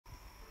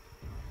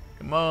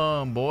Come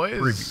on, boys.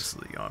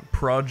 Previously on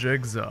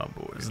Project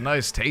Zomboid. There's a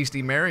nice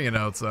tasty Marion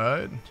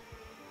outside.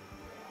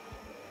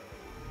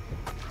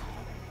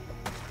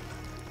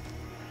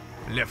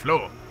 Le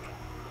floor.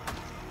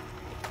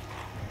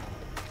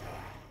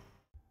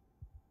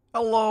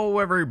 Hello,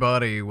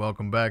 everybody.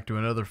 Welcome back to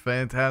another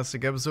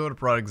fantastic episode of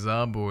Project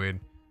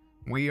Zomboid.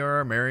 We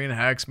are Marion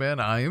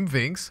Hacksman. I am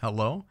Vynxx.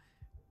 Hello.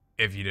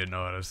 If you didn't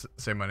know how to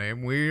say my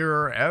name, we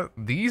are at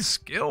these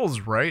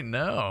skills right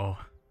now.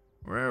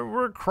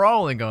 We're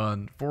crawling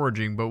on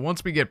foraging, but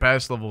once we get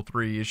past level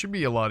 3, it should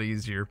be a lot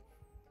easier.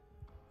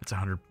 That's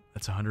 100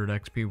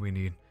 XP we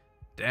need.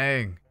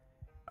 Dang.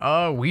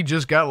 We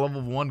just got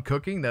level 1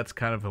 cooking. That's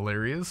kind of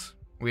hilarious.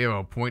 We have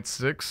a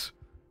 0.6.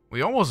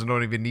 We almost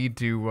don't even need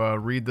to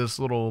read this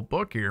little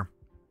book here.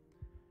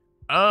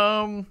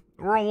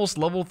 We're almost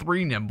level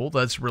 3 nimble.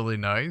 That's really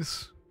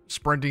nice.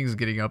 Sprinting's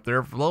getting up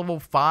there. For level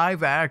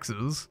 5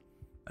 axes.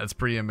 That's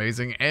pretty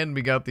amazing. And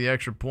we got the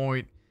extra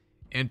point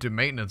into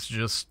maintenance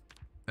just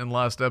in the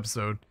last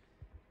episode.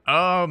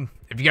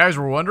 If you guys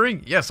were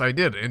wondering, yes, I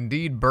did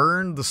indeed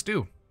burn the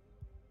stew.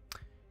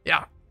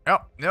 Yeah,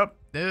 yep.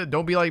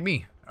 Don't be like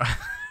me.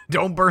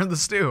 Don't burn the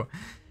stew.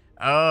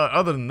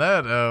 Other than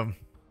that,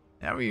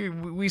 yeah,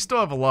 we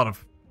still have a lot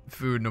of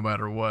food no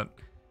matter what.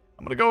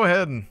 I'm gonna go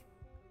ahead and,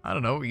 I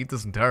don't know, eat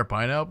this entire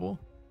pineapple.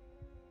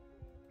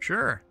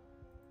 Sure.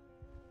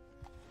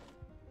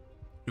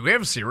 Do we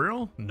have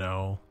cereal?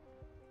 No.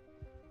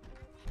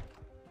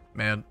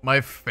 Man,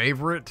 my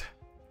favorite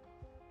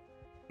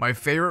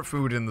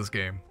food in this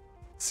game,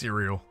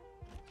 cereal.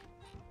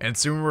 And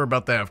soon we're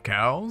about to have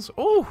cows.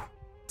 Oh,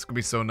 it's gonna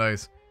be so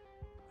nice.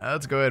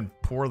 Let's go ahead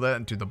and pour that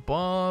into the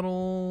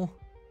bottle.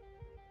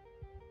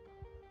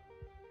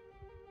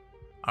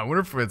 I wonder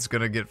if it's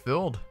gonna get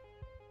filled.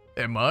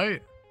 It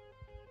might.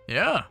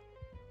 Yeah.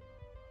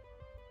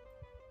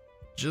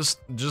 Just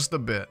a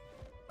bit.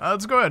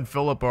 Let's go ahead and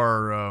fill up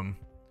our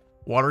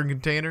watering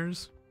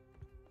containers.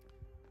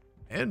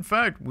 In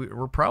fact,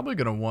 we're probably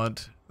gonna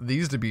want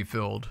these to be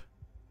filled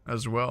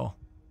as well.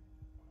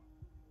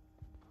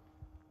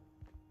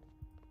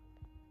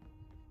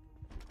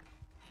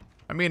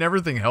 I mean,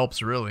 everything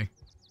helps, really.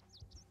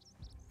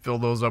 Fill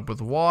those up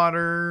with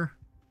water,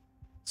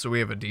 so we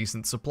have a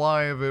decent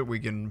supply of it. We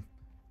can,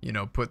 you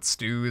know, put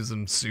stews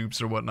and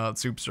soups or whatnot.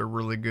 Soups are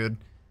really good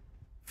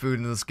food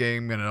in this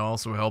game, and it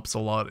also helps a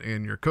lot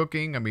in your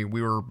cooking. I mean,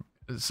 we were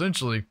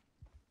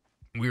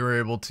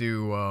able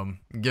to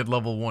get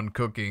level 1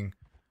 cooking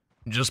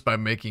just by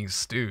making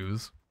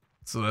stews,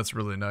 so that's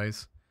really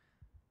nice.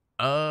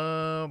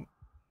 Let's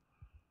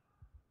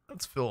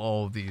fill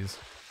all of these.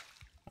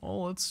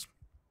 Oh, let's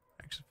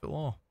actually fill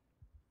all.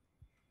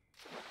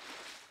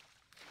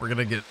 We're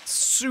gonna get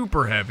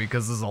super heavy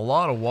because there's a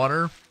lot of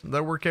water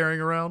that we're carrying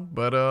around,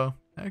 but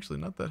actually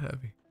not that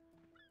heavy.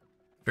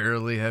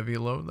 Fairly heavy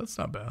load. That's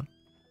not bad.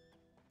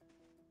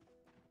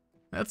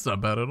 That's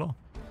not bad at all.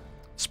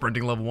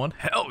 Sprinting level 1.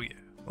 Hell yeah.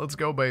 Let's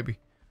go, baby.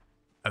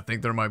 I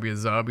think there might be a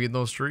zombie in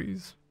those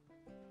trees.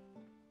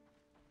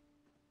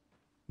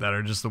 That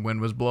or just the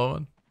wind was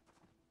blowing.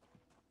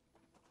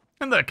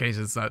 In that case,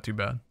 it's not too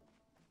bad.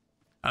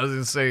 I was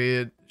gonna say,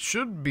 it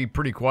should be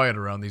pretty quiet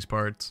around these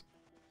parts.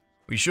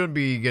 We shouldn't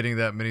be getting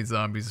that many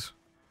zombies.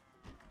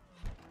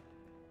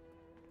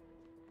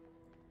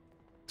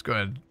 Let's go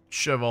ahead and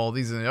shove all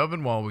these in the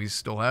oven while we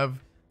still have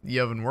the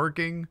oven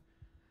working.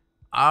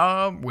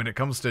 When it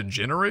comes to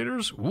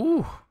generators,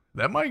 ooh,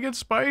 that might get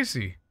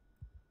spicy.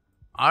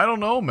 I don't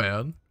know,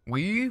 man.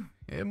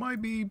 It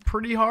might be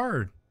pretty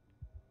hard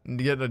to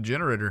get a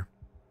generator.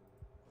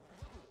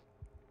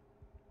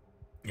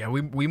 Yeah,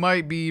 we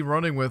might be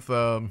running with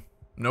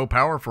no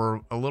power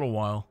for a little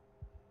while,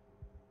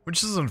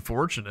 which is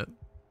unfortunate.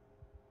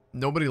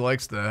 Nobody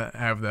likes to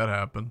have that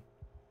happen.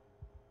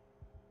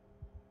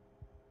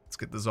 Let's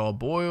get this all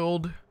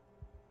boiled.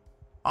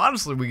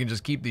 Honestly, we can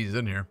just keep these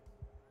in here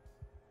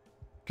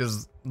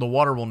because the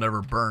water will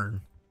never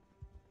burn.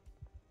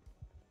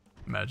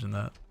 Imagine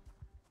that.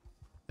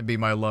 It'd be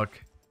my luck.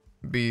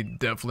 It'd be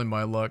definitely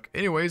my luck.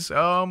 Anyways,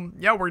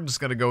 yeah, we're just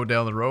gonna go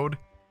down the road.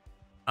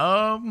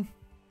 I'm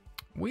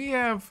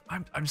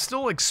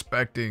still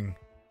expecting,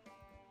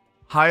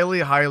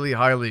 highly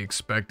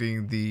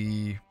expecting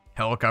the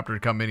helicopter to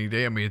come any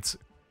day. I mean,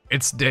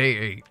 it's day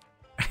 8.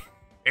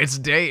 It's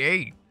day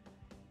 8.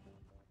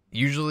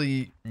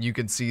 Usually you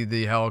can see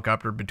the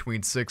helicopter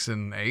between 6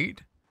 and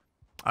 8.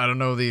 I don't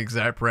know the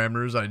exact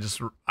parameters. I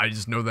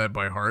just know that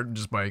by heart,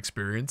 just by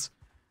experience.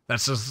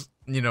 That's just,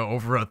 you know,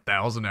 over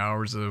 1,000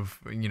 hours of,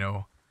 you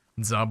know,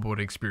 Zomboid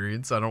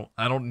experience. I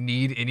don't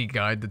need any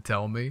guide to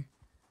tell me.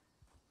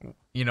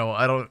 You know,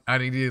 I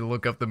need to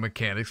look up the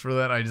mechanics for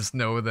that. I just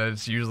know that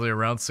it's usually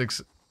around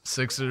 6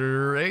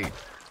 or 8.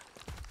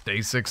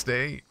 Day 6 to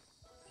 8.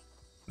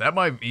 That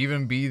might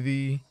even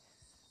be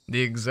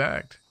the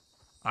exact.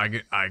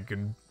 I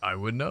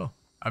would know.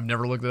 I've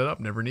never looked that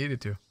up, never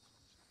needed to.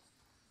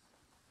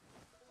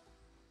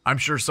 I'm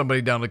sure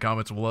somebody down in the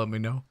comments will let me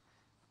know.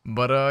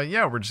 But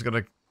yeah, we're just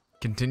gonna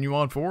continue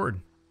on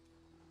forward.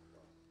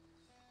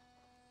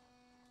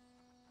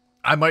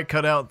 I might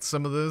cut out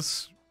some of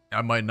this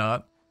I might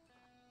not.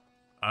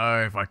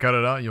 If I cut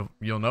it out,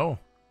 you'll know.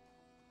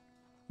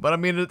 But I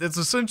mean, it's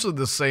essentially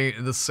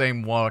the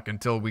same walk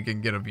until we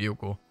can get a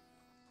vehicle.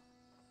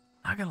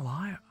 Not gonna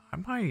lie, I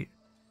might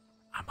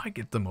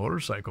get the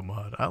motorcycle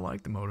mod. I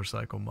like the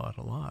motorcycle mod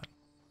a lot.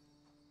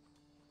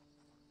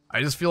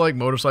 I just feel like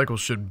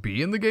motorcycles should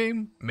be in the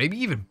game. Maybe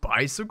even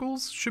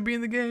bicycles should be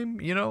in the game,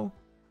 you know?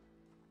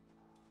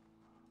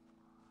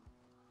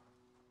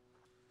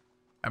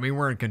 I mean,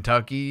 we're in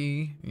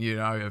Kentucky, you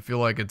know, I feel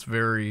like it's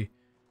very,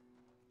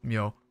 you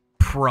know,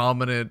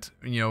 prominent,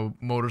 you know,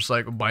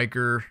 motorcycle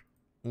biker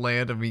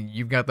land. I mean,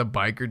 you've got the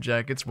biker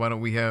jackets. Why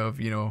don't we have,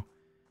 you know,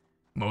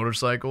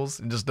 motorcycles?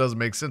 It just doesn't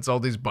make sense.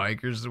 All these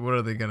bikers, what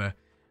are they gonna,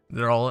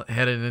 they're all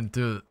headed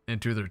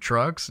into their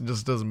trucks. It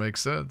just doesn't make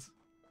sense.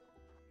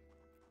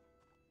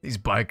 These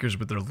bikers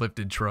with their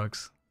lifted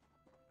trucks.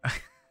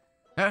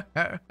 What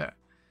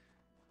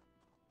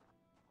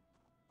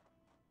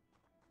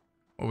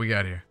we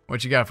got here?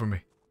 What you got for me?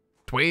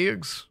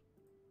 Twigs?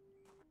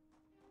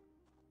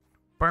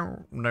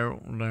 No, no,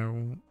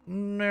 no,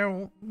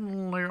 no,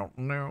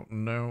 no,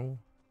 no.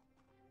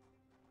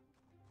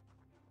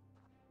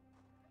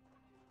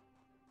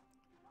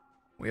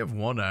 We have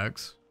one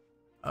axe.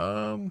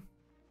 We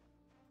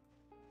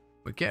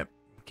can't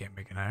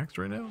make an axe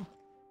right now.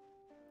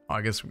 Oh,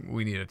 I guess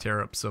we need to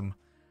tear up some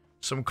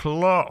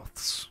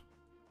cloths.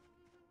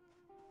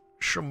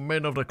 Some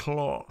men of the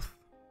cloth.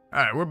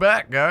 All right, we're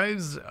back,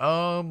 guys.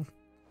 Let's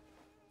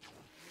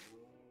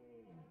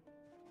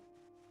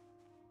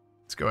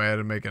go ahead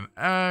and make an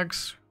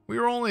axe. We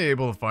were only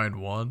able to find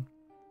one.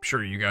 I'm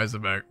sure you guys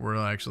were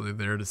actually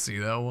there to see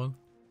that one.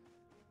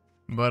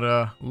 But,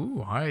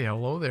 ooh, hi,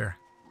 hello there.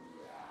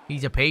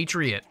 He's a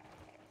patriot.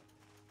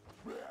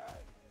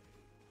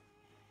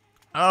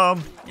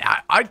 Yeah,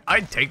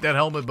 I'd take that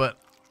helmet, but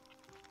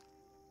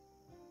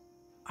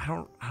I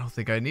don't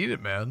think I need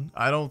it, man.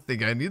 I don't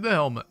think I need the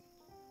helmet.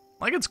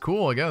 Like, it's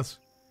cool, I guess.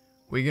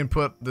 We can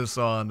put this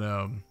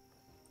on,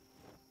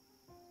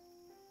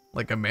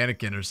 like a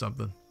mannequin or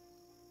something.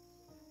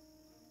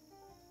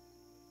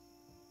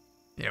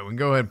 Yeah, we can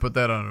go ahead and put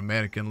that on a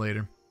mannequin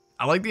later.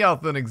 I like the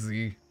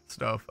AuthenticZ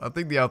stuff. I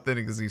think the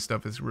AuthenticZ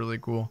stuff is really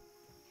cool.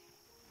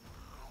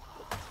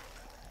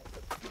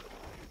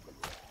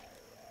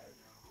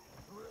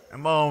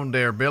 Come on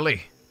there,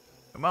 Billy.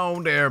 Come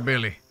on there,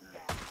 Billy.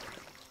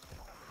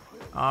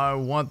 I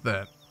want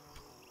that.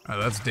 Oh,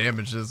 that's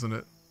damaged, isn't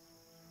it?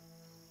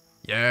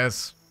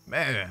 Yes.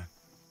 Man.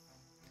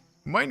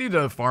 We might need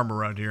a farm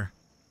around here.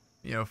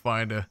 You know,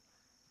 find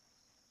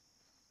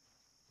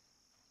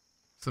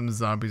some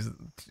zombies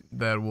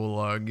that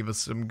will give us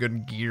some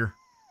good gear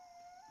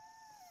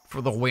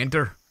for the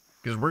winter.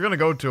 Because we're going to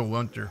go to a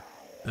winter.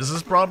 This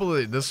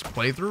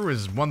playthrough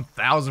is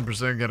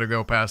 1000% going to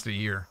go past a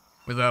year.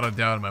 Without a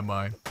doubt in my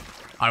mind.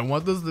 I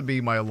want this to be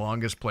my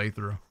longest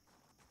playthrough.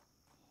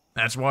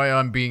 That's why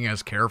I'm being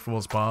as careful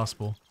as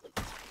possible.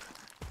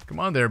 Come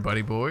on there,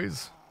 buddy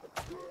boys.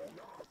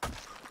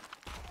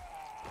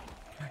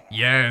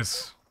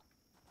 Yes.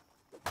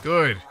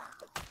 Good.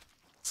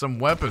 Some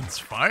weapons,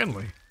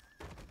 finally.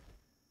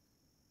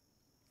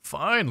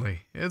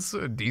 Finally. It's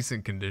a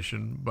decent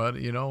condition, but,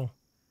 you know,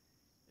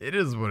 it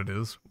is what it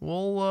is.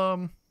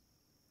 We'll,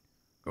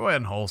 go ahead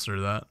and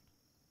holster that.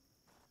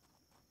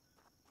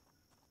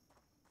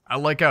 I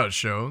like how it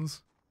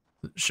shows.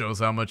 It shows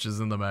how much is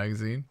in the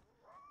magazine.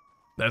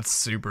 That's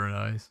super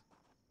nice.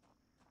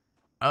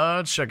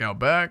 Let's check out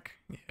back.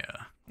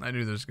 Yeah, I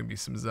knew there's gonna be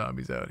some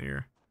zombies out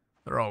here.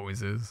 There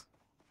always is.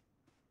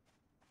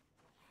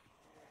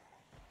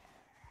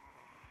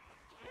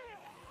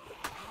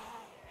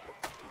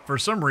 For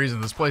some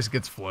reason, this place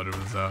gets flooded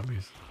with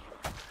zombies.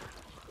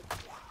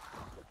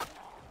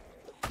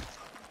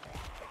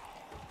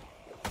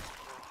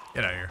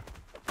 Get out of here.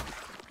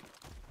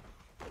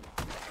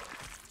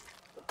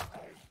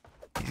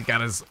 He's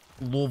got his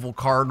Louisville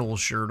Cardinals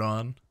shirt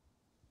on.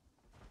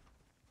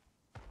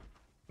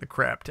 The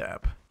crap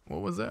tap.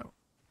 What was that?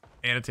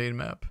 Annotated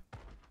map.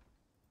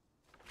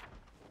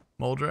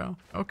 Muldrow?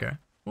 Okay.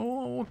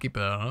 Well, we'll keep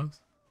that on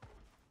us.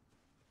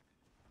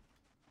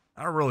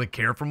 I don't really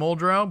care for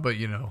Muldrow, but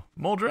you know,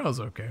 Muldrow's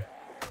okay.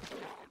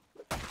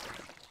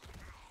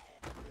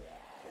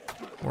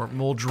 Or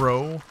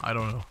Muldrow. I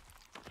don't know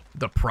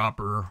the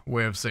proper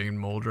way of saying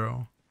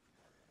Muldrow.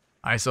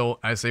 I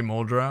say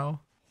Muldrow.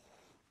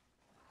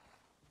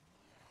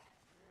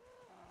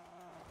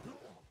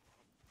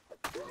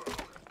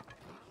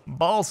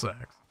 Ball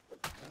sacks.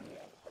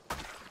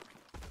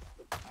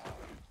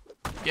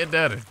 Get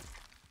that in.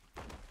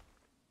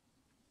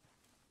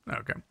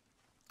 Okay.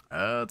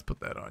 Let's put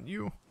that on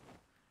you.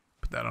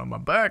 Put that on my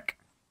back.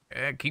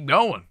 And keep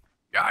going.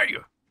 Yeah.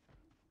 Let's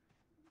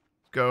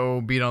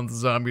go beat on the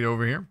zombie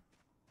over here.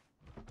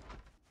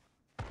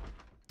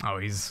 Oh,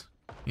 he's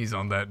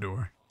on that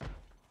door.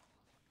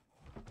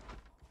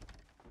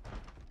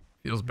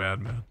 Feels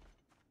bad, man.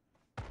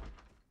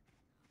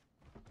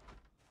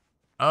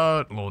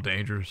 A little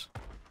dangerous.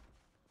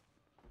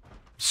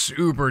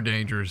 Super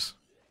dangerous.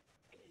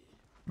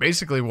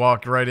 Basically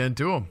walked right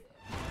into him.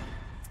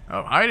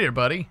 Oh, hi there,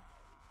 buddy.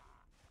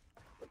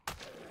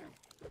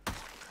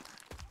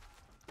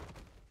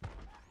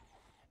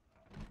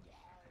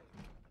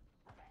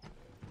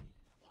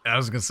 I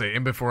was gonna say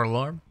in before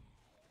alarm.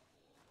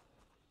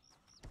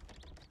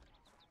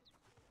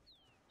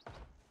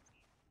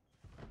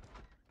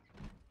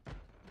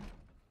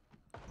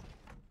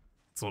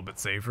 It's a little bit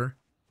safer.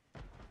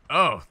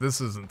 Oh,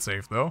 this isn't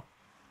safe though.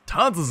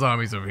 Tons of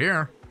zombies over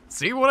here.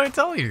 See what I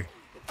tell you?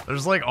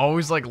 There's like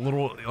always like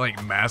little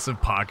like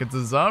massive pockets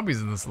of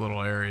zombies in this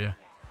little area.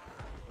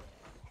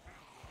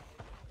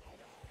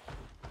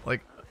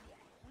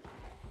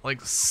 Like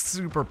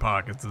super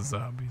pockets of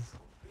zombies.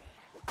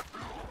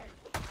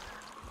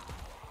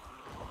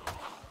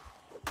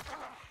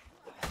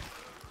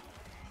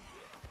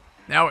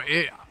 Now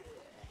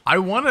I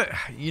want to,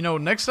 you know,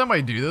 next time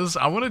I do this,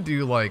 I want to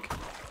do like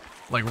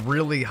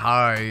really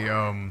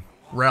high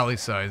rally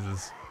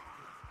sizes.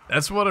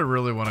 That's what I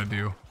really want to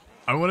do.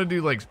 I want to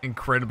do like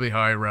incredibly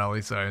high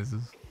rally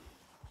sizes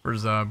for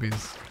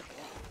zombies.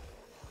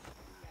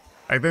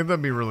 I think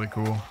that'd be really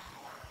cool.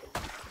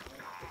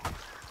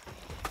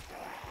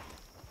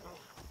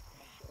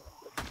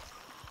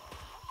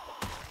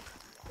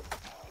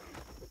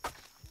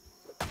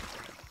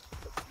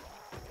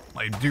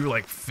 Like do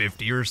like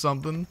 50 or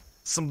something.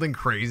 Something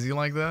crazy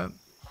like that.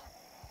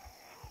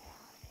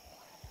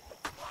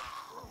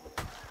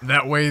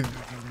 That way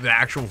the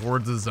actual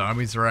hordes of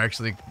zombies are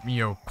actually, you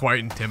know,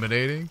 quite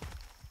intimidating.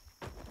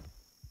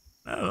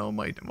 I don't know,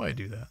 might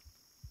do that.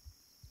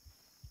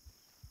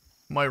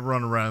 Might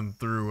run around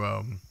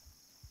through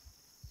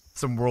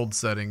some world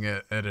setting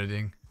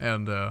editing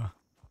and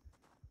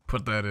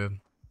put that in.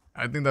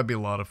 I think that'd be a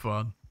lot of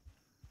fun.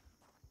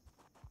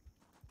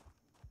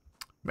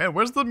 Man,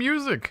 where's the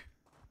music?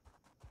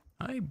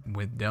 I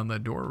went down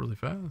that door really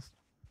fast.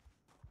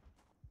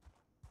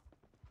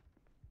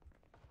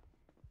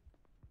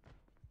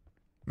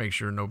 Make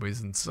sure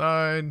nobody's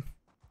inside.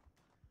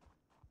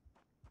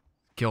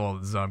 Kill all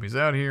the zombies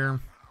out here.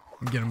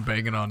 Get them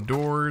banging on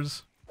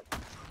doors.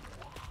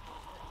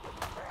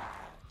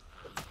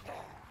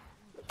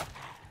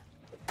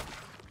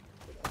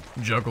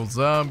 Juggle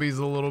zombies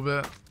a little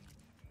bit.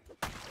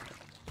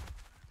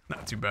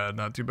 Not too bad,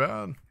 not too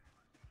bad.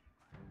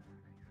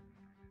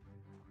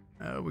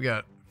 We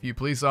got a few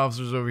police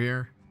officers over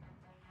here.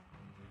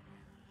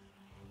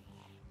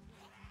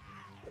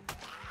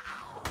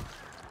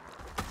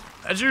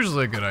 That's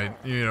usually a good,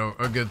 you know,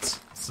 a good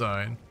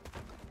sign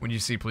when you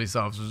see police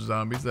officers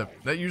zombies.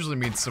 That usually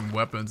means some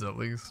weapons at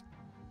least,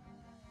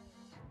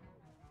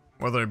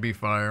 whether it be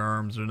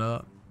firearms or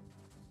not.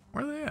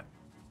 Where are they at?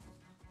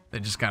 They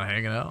just kind of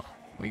hanging out.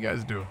 What you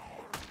guys doing?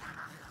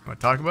 Want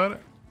to talk about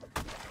it?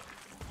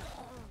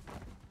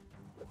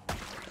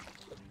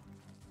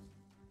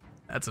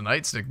 That's a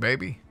nightstick,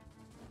 baby.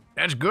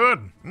 That's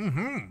good.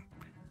 Mm-hmm.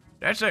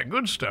 That's that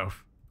good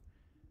stuff.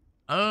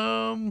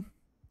 Yeah,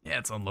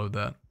 let's unload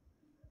that.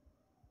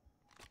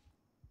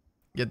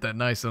 Get that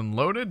nice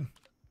unloaded.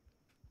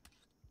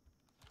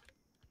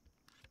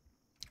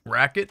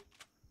 Rack it.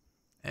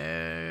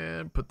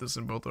 And put this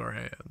in both our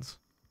hands.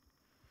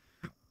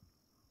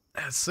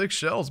 That's 6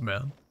 shells,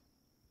 man.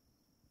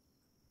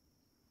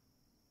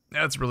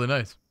 That's really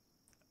nice.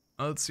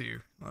 Let's see.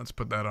 Let's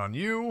put that on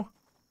you.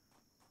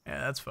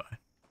 Yeah, that's fine.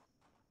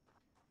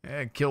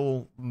 Yeah,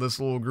 kill this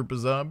little group of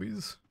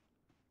zombies.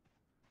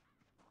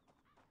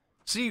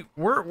 See,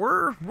 we're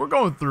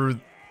going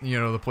through, you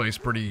know, the place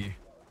pretty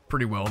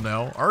well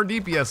now. Our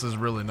DPS is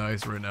really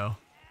nice right now.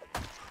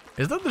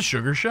 Is that the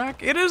Sugar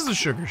Shack? It is the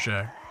Sugar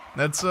Shack.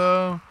 That's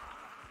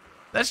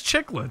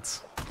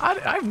Chiclets.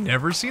 I've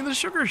never seen the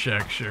Sugar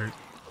Shack shirt.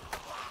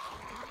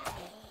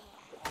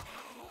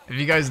 If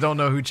you guys don't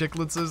know who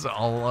Chiclets is,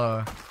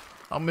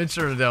 I'll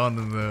mention it down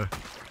in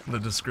the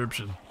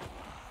description.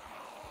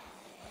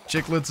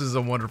 Chiclets is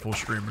a wonderful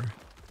streamer.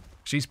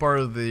 She's part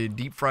of the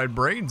Deep Fried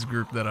Brains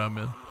group that I'm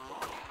in.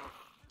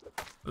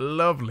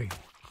 Lovely.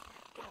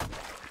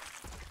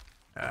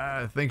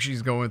 I think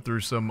she's going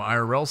through some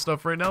IRL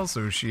stuff right now,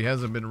 so she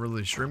hasn't been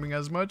really streaming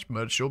as much,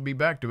 but she'll be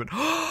back to it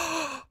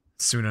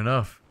soon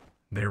enough.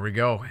 There we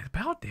go. It's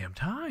about damn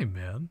time,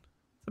 man.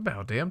 It's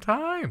about damn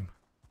time.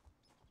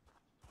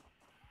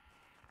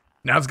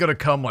 Now it's gonna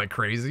come like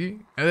crazy.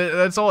 And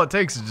that's all it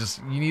takes is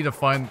just, you need to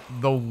find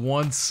the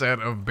one set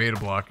of beta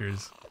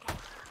blockers.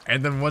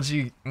 And then once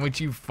you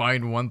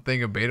find one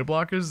thing of beta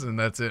blockers, then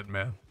that's it,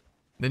 man.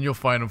 Then you'll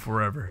find them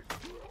forever.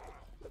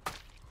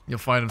 You'll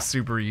find them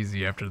super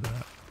easy after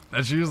that.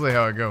 That's usually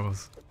how it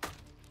goes.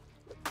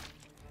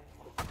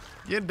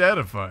 Get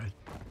datified.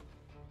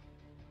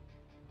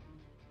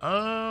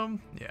 Yeah.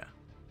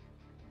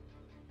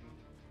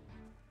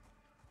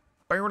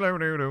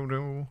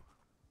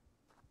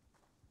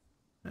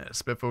 Yeah,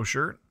 Spiffo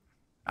shirt.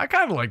 I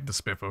kind of like the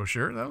Spiffo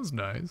shirt. That was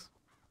nice.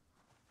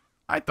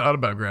 I thought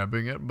about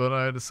grabbing it, but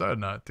I decided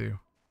not to.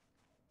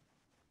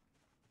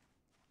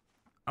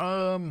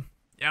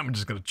 Yeah, I'm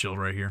just gonna chill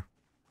right here.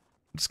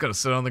 I'm just gonna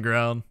sit on the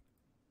ground.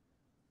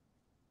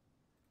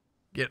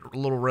 Get a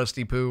little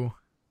rusty poo.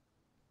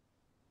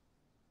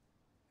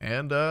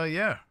 And,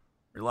 yeah.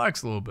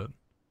 Relax a little bit.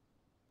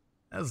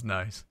 That's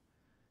nice.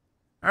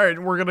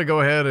 Alright, we're gonna go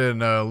ahead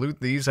and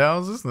loot these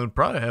houses and then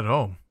probably head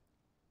home.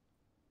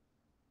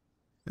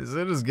 It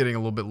is getting a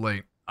little bit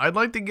late. I'd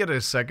like to get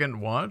a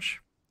second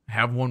watch.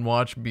 Have one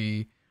watch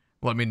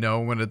let me know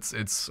when it's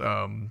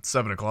 7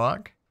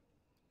 o'clock.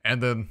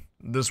 And then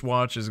this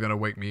watch is going to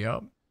wake me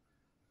up.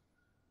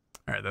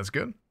 All right, that's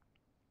good.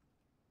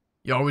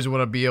 You always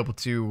want to be able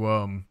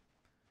to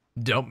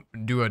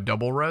do a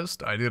double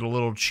rest. I did a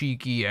little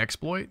cheeky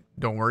exploit.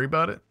 Don't worry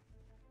about it.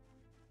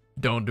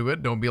 Don't do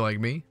it. Don't be like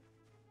me.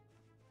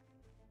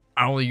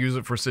 I only use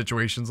it for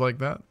situations like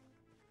that.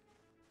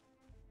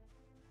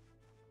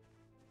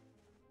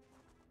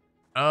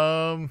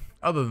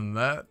 Other than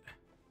that.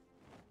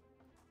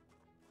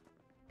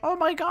 Oh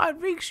my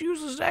god, Vynxx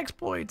uses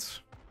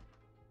exploits.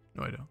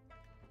 No, I don't.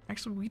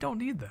 Actually, we don't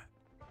need that.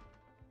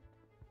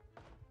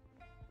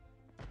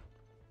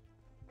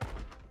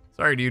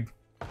 Sorry, dude.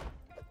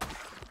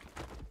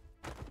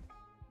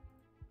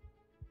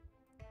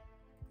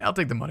 I'll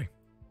take the money.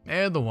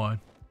 And the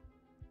wine.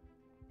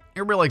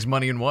 Everybody likes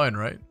money and wine,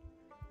 right?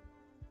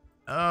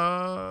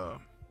 Not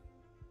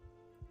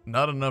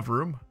enough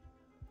room.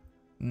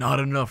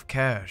 Not enough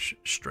cash,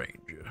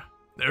 stranger.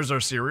 There's our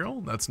cereal.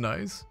 That's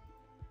nice.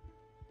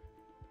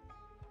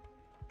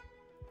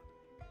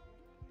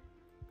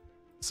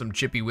 Some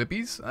chippy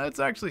whippies.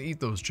 Let's actually eat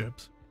those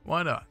chips.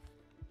 Why not?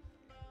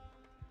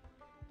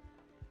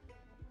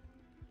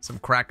 Some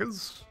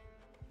crackers.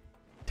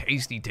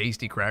 Tasty,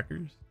 tasty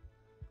crackers.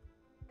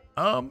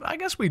 I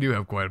guess we do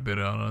have quite a bit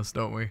on us,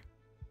 don't we?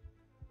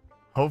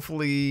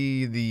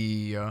 Hopefully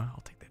the,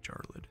 I'll take that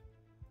jar lid.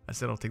 I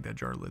said I'll take that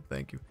jar lid,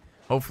 thank you.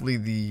 Hopefully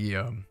the,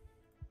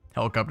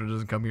 helicopter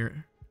doesn't come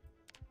here.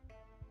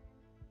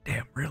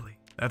 Damn, really?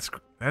 That's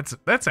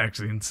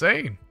actually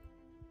insane.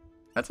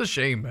 That's a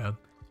shame, man.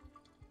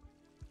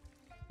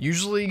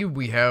 Usually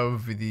we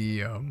have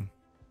the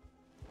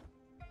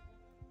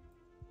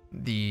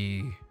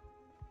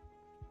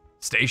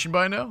station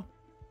by now.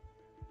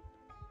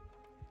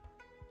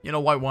 You know,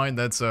 white wine,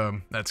 that's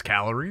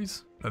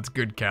calories. That's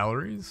good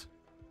calories.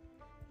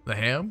 The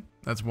ham,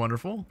 that's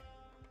wonderful.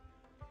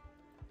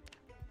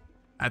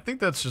 I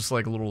think that's just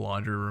like a little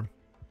laundry room.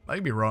 I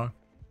could be wrong.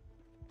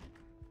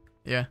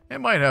 Yeah,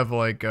 it might have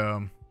like,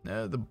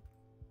 the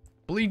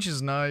bleach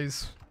is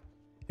nice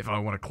if I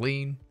want to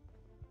clean.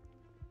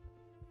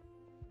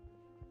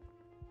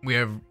 We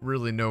have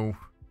really no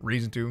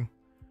reason to.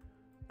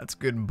 That's a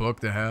good book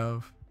to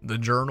have. The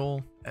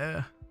journal,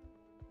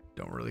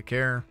 don't really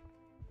care.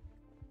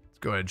 Let's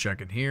go ahead and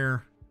check in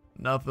here.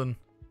 Nothing.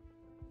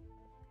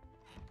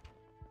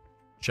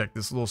 Check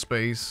this little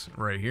space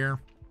right here.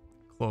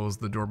 Close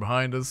the door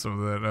behind us so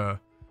that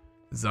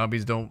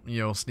zombies don't,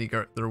 you know, sneak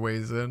their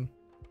ways in.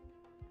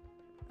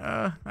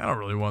 I don't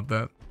really want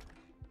that.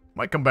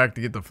 Might come back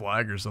to get the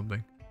flag or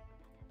something.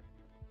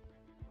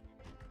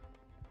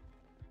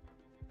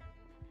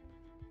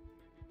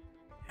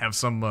 Have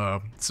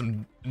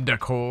some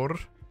decor,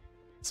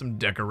 some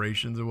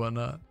decorations and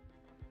whatnot.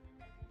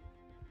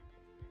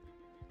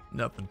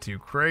 Nothing too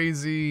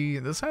crazy.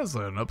 This has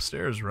an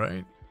upstairs,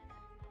 right?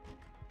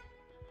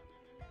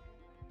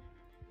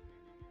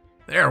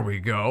 There we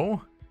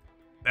go.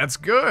 That's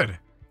good.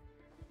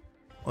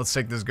 Let's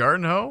take this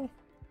garden hoe.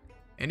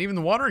 And even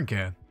the watering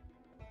can.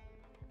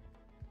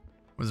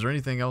 Was there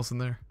anything else in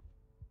there?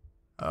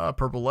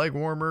 Purple leg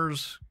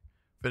warmers.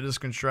 Fitness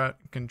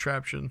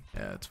contraption.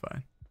 Yeah, it's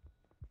fine.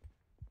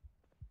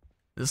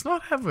 Does this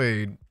not have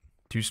a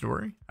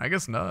 2-story? I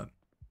guess not.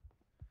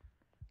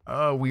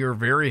 We are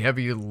very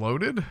heavy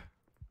loaded.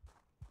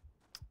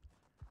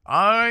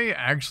 I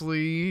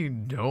actually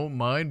don't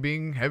mind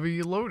being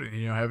heavy loaded,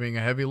 you know, having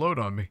a heavy load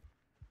on me.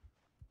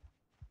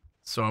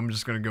 So I'm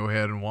just going to go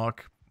ahead and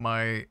walk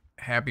my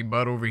happy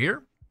butt over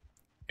here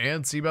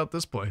and see about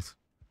this place.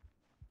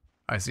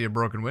 I see a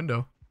broken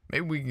window.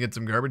 Maybe we can get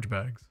some garbage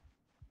bags.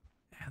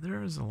 Yeah,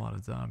 there is a lot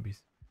of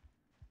zombies.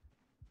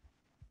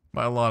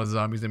 By a lot of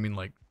zombies, I mean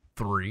like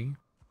 3.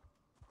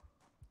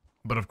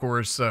 But of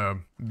course,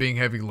 being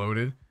heavy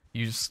loaded,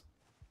 you just...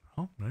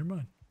 Oh, never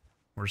mind.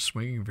 We're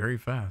swinging very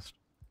fast.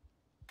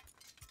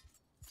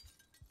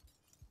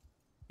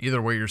 Either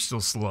way, you're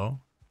still slow.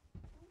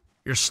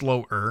 You're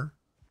slower.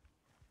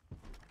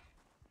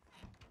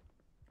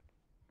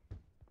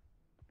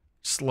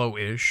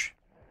 Slow-ish.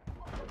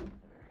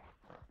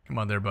 Come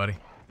on there, buddy.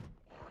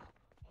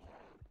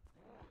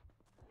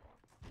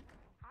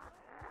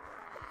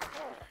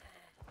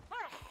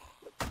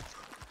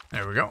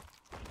 There we go.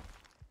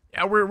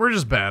 Yeah, we're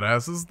just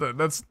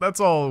badasses. That's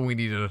all we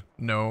need to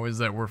know is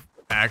that we're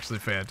actually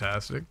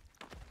fantastic.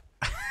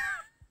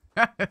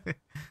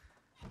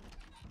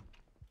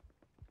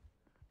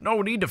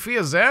 No need to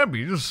fear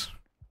zombies.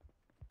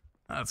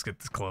 Let's get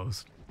this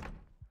closed.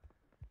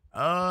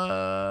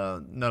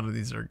 None of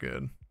these are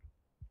good.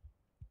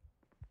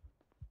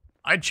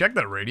 I checked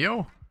that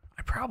radio.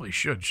 I probably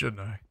should, shouldn't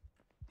I?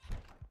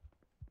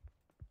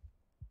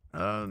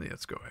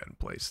 Let's go ahead and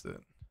place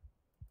it.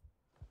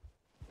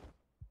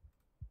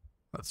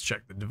 Let's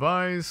check the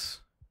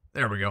device.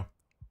 There we go.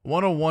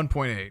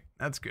 101.8.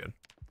 That's good.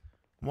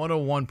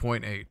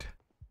 101.8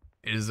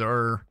 is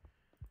our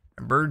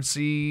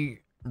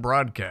emergency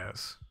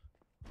broadcast.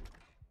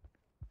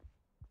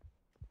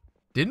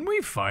 Didn't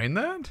we find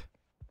that?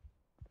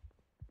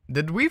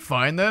 Did we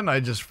find that? I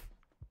just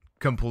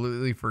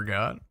completely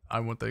forgot. I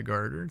want the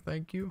garter.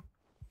 Thank you.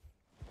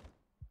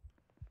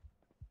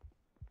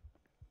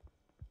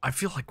 I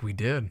feel like we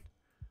did.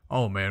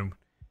 Oh, man.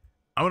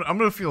 I'm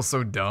going to feel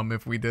so dumb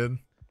if we did.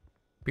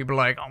 People are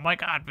like, oh my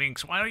god,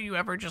 Vynxx, why don't you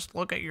ever just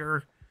look at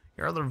your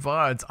other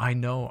VODs? I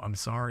know, I'm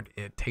sorry.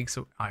 It takes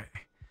a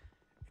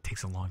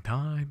long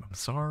time. I'm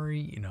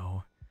sorry, you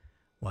know.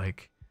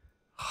 Like,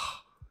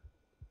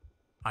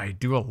 I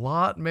do a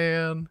lot,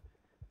 man.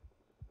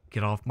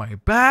 Get off my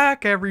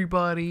back,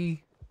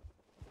 everybody.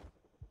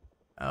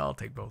 I'll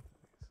take both.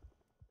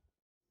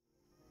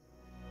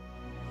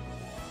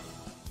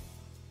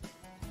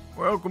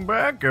 Welcome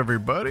back,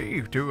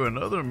 everybody, to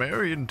another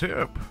Marion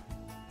tip.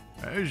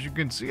 As you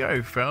can see,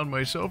 I found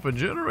myself a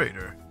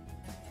generator.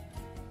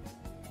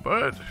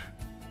 But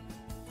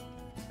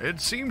it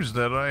seems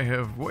that I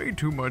have way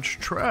too much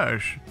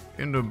trash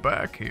in the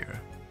back here.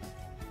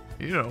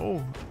 You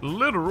know,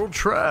 literal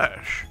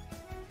trash.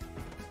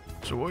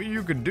 So what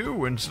you can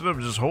do, instead of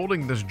just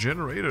holding this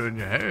generator in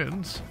your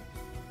hands,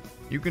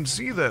 you can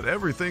see that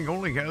everything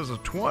only has a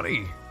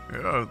 20,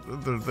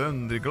 other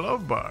than the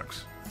glove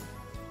box.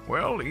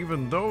 Well,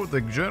 even though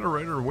the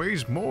generator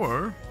weighs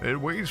more, it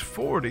weighs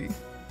 40,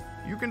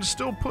 you can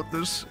still put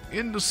this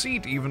in the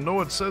seat even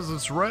though it says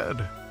it's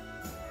red.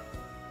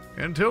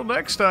 Until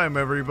next time,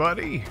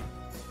 everybody,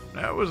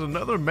 that was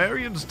another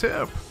Marion's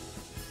tip.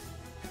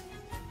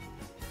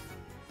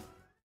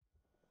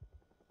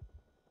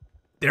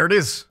 There it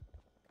is.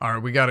 All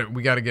right, we got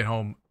to get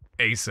home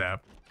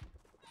ASAP.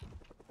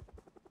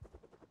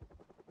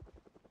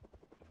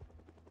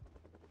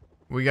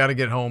 We got to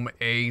get home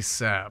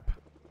ASAP.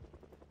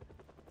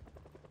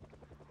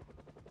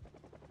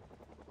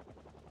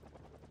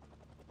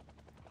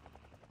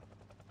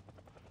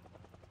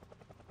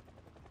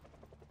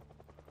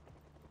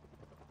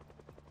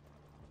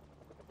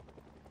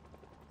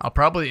 I'll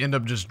probably end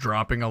up just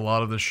dropping a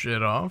lot of this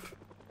shit off.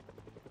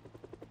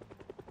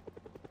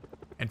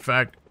 In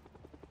fact,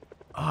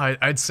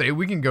 I'd say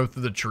we can go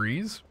through the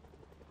trees.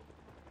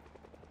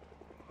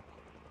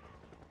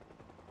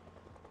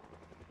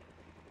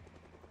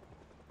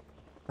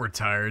 We're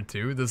tired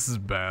too. This is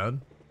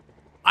bad.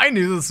 I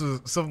knew this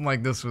was something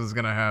like this was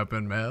gonna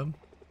happen, man.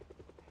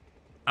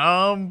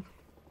 Oh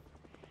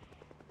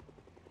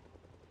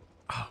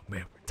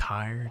man, we're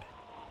tired.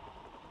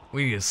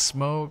 We need to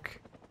smoke.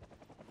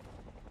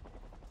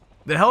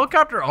 The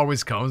helicopter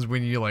always comes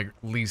when you, like,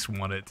 least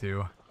want it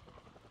to.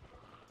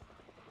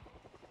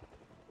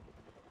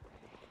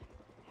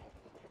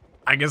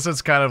 I guess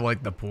that's kind of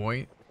like the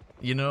point,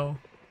 you know?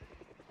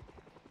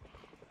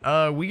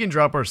 We can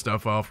drop our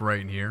stuff off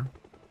right in here.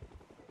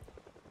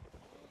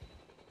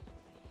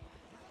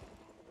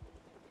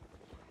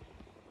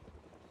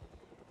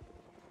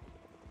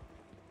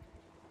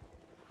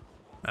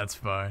 That's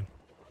fine.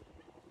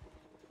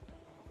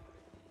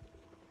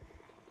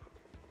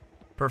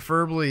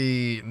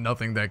 Preferably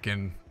nothing that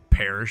can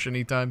perish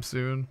anytime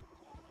soon.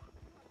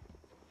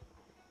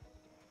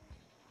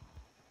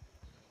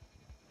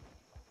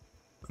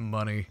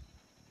 Money.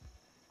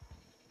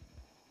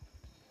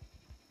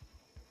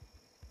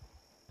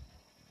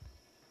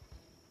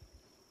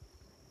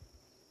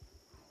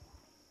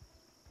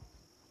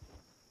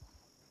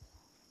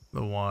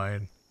 The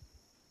wine.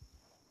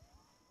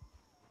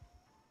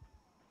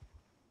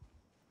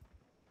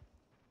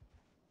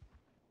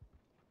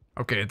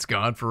 Okay, it's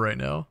gone for right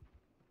now.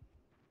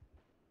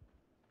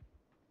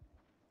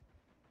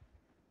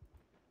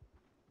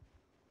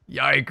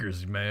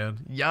 Yikers,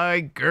 man.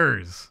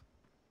 Yikers.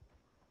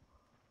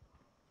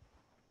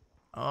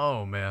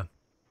 Oh, man.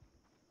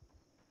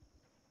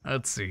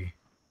 Let's see.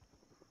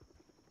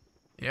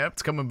 Yep,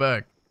 it's coming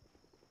back.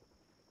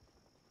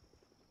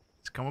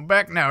 It's coming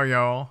back now,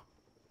 y'all.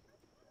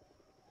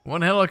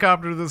 One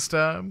helicopter this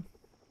time.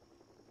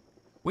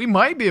 We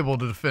might be able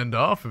to defend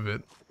off of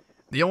it.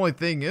 The only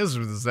thing is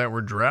that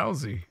we're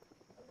drowsy.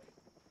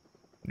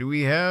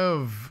 We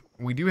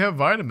do have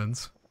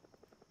vitamins.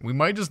 We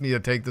might just need to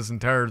take this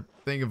entire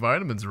thing of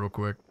vitamins real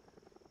quick.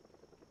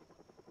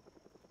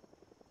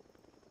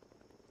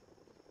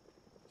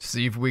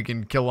 See if we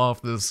can kill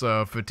off this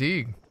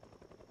fatigue.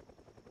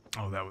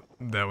 Oh,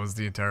 that was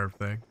the entire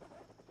thing.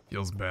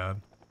 Feels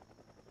bad.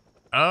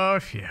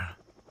 Yeah.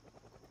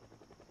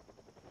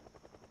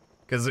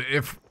 Because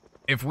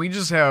if we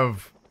just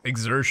have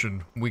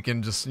exertion, we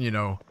can just, you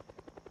know,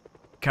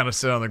 kind of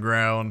sit on the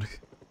ground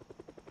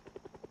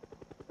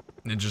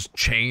and just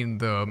chain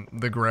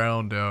the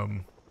ground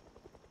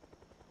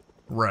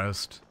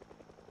rest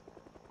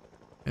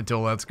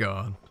until that's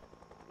gone.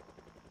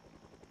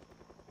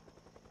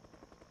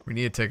 We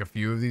need to take a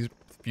few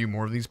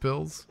more of these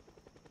pills.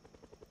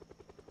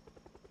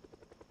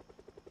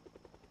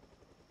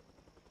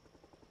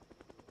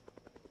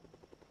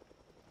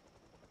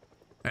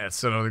 And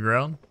sit on the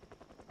ground.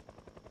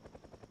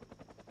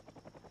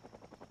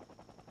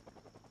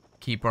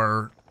 Keep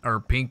our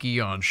pinky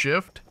on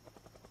shift.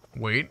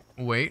 Wait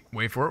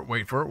for it,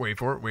 wait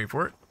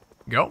for it.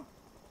 Go.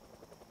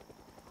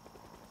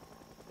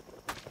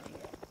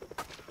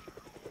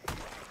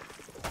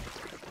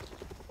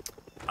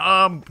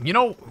 You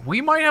know,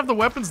 we might have the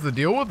weapons to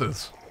deal with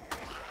this.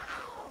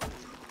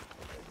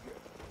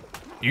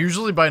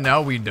 Usually by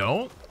now we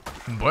don't,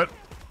 but...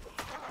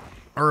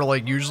 Or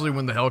like usually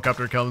when the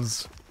helicopter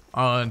comes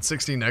on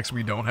 16x,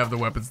 we don't have the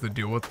weapons to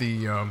deal with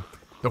the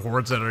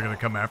hordes that are going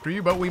to come after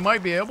you, but we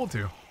might be able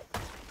to.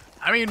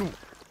 I mean,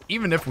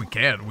 even if we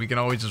can't, we can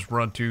always just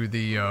run to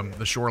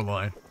the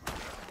shoreline.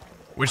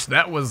 Which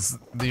that was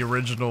the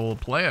original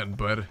plan,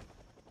 but...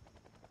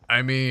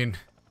 I mean,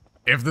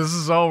 if this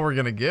is all we're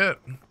going to get,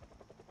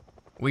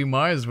 we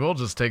might as well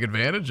just take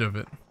advantage of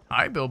it.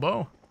 Hi,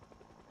 Bilbo.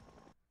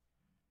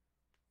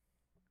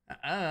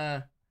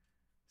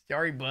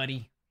 Sorry,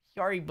 buddy.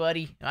 Sorry,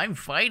 buddy. I'm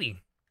fighting.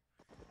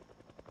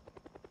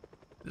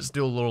 Just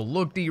do a little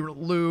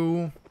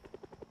look-de-loo.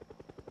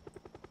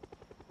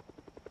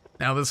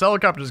 Now, this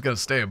helicopter is going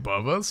to stay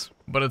above us,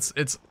 but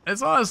it's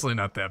honestly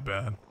not that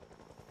bad.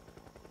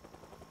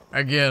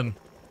 Again,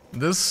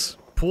 this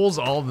pulls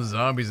all the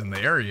zombies in the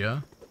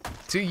area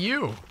to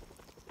you.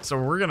 So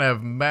we're going to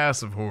have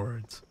massive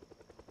hordes.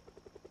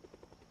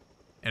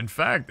 In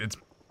fact,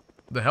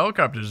 the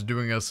helicopter's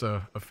doing us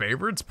a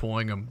favor. It's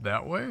pulling them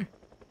that way.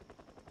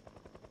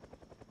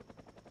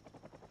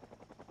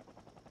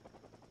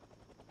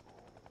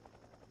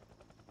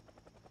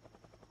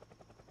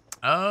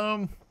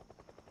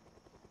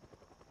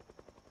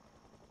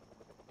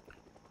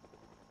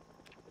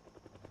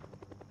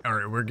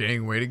 Alright, we're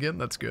gaining weight again.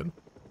 That's good.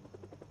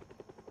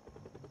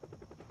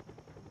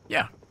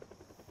 Yeah.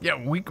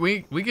 Yeah, we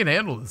can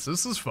handle this.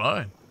 This is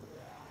fine.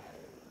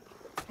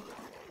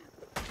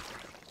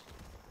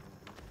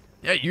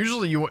 Yeah,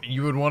 usually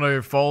you would want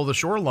to follow the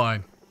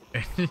shoreline.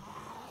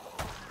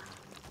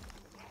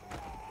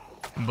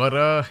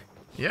 But,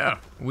 yeah,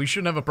 we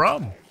shouldn't have a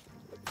problem.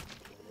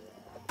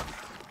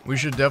 We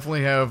should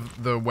definitely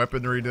have the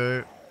weaponry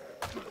to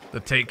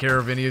take care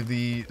of any of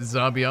the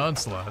zombie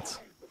onslaughts.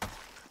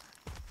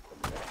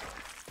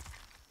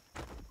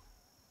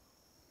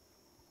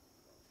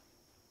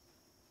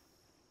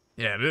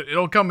 Yeah,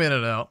 it'll come in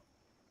and out.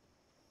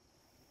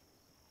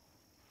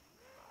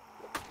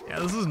 Yeah,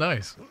 this is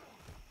nice.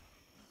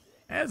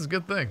 Yeah, it's a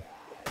good thing.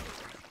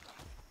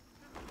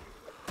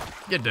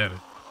 Get dead.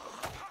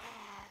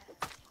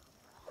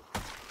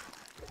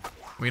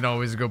 We can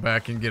always go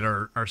back and get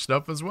our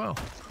stuff as well.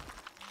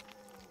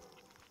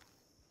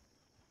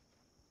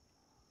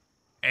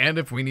 And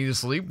if we need to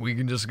sleep, we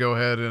can just go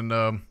ahead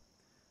and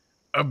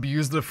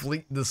abuse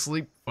the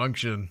sleep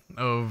function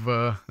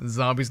of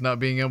zombies not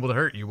being able to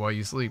hurt you while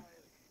you sleep.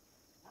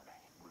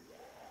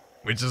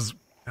 Which is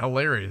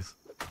hilarious.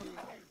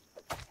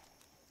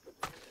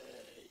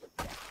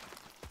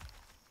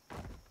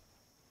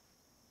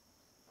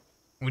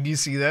 When you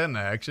see that in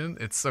action,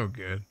 it's so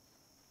good.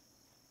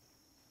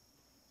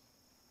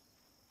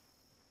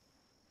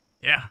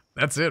 Yeah,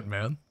 that's it,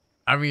 man.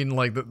 I mean,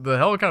 like, the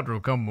helicopter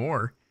will come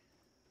more.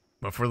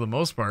 But for the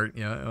most part,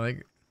 yeah,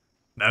 like,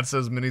 that's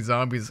as many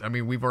zombies. I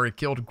mean, we've already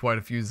killed quite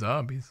a few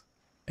zombies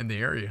in the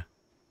area.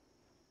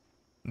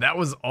 That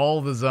was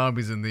all the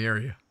zombies in the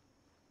area.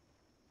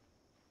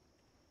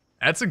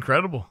 That's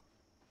incredible.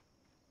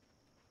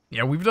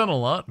 Yeah, we've done a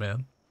lot,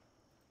 man.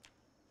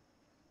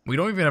 We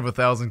don't even have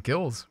 1,000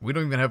 kills. We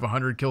don't even have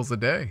 100 kills a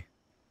day.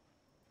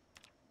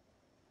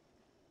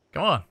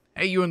 Come on.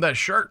 Hey, you in that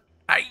shirt.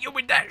 Hey, you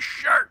in that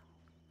shirt.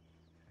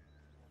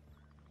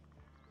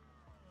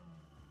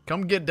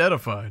 Come get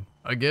deadified.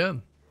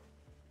 Again.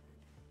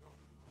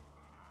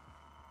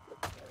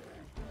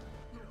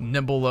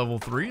 Nimble level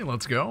 3.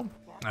 Let's go.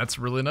 That's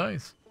really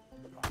nice.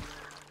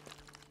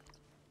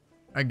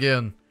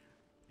 Again,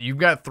 you've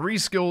got 3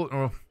 skills,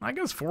 or I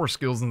guess 4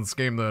 skills in this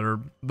game that are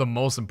the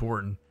most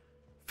important.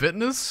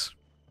 Fitness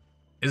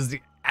is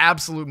the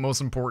absolute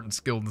most important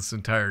skill in this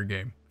entire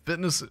game.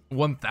 Fitness,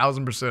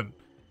 1000%.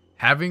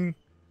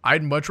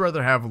 I'd much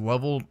rather have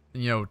level,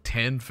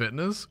 10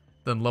 fitness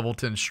than level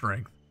 10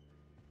 strength.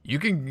 You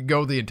can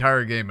go the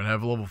entire game and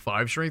have level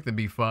 5 strength and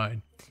be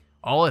fine.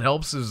 All it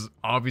helps is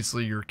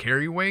obviously your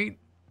carry weight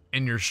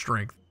and your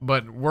strength.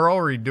 But we're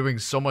already doing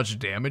so much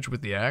damage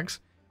with the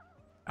axe.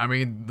 I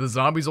mean, the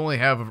zombies only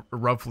have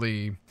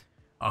roughly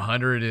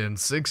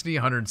 160,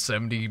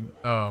 170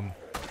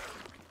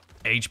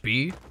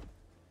 HP,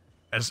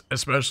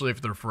 especially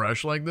if they're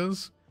fresh like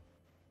this.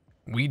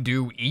 We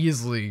do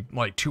easily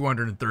like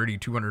 230,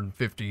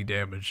 250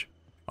 damage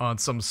on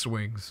some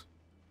swings.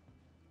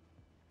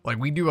 Like,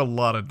 we do a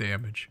lot of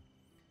damage.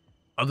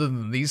 Other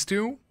than these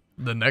two,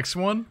 the next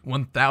one,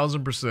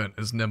 1000%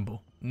 is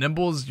nimble.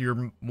 Nimble is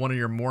one of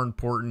your more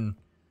important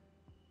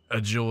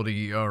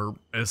agility or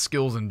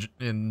skills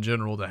in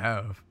general to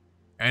have.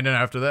 And then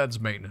after that, it's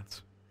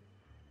maintenance.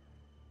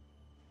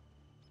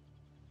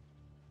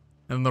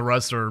 And the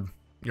rest are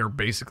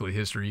basically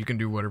history. You can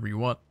do whatever you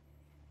want.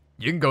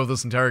 You can go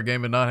this entire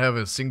game and not have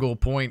a single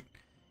point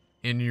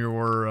in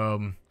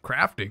your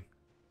crafting.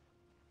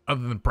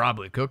 Other than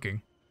probably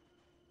cooking.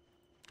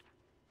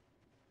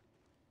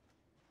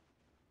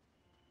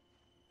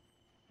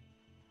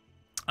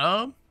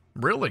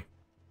 Really?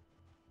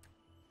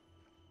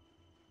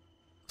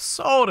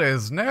 So it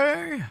is,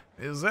 nay?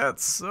 Is that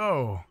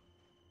so?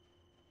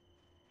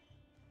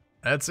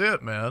 that's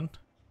it, man.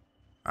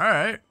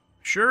 Alright,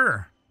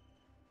 sure.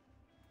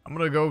 I'm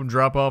gonna go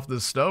drop off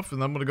this stuff,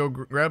 and I'm gonna go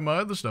grab my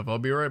other stuff. I'll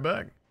be right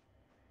back.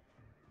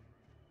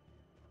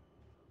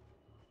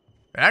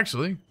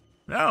 Actually,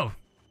 no.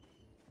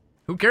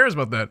 Who cares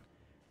about that?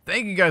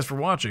 Thank you guys for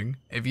watching.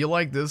 If you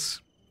like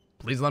this,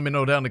 please let me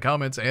know down in the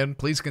comments, and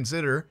please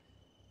consider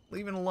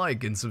leaving a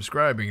like and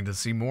subscribing to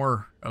see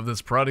more of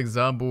this Project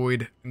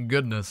Zomboid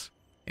goodness.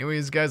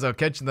 Anyways, guys, I'll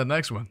catch you in the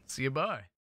next one. See you, bye.